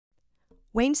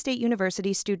Wayne State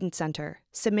University Student Center,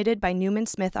 submitted by Newman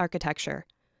Smith Architecture.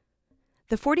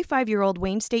 The 45-year-old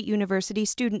Wayne State University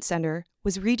Student Center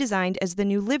was redesigned as the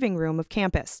new living room of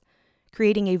campus,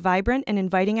 creating a vibrant and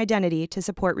inviting identity to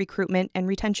support recruitment and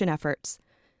retention efforts.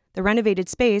 The renovated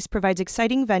space provides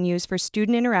exciting venues for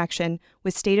student interaction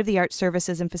with state-of-the-art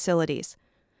services and facilities.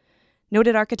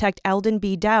 Noted architect Eldon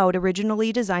B. Dowd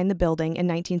originally designed the building in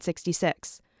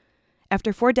 1966.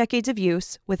 After 4 decades of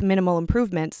use, with minimal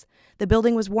improvements, the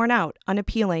building was worn out,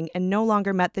 unappealing, and no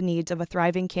longer met the needs of a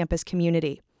thriving campus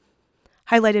community.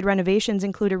 Highlighted renovations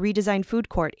include a redesigned food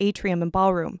court, atrium, and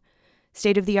ballroom,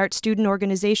 state-of-the-art student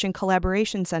organization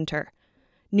collaboration center,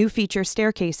 new feature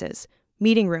staircases,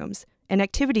 meeting rooms, an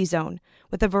activity zone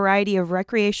with a variety of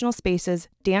recreational spaces,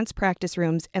 dance practice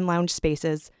rooms, and lounge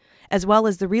spaces, as well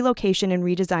as the relocation and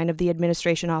redesign of the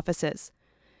administration offices.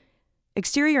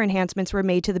 Exterior enhancements were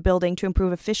made to the building to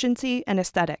improve efficiency and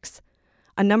aesthetics.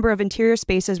 A number of interior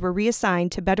spaces were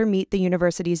reassigned to better meet the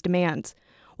university's demands,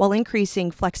 while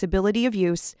increasing flexibility of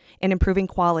use and improving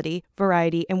quality,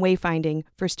 variety, and wayfinding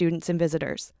for students and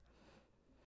visitors.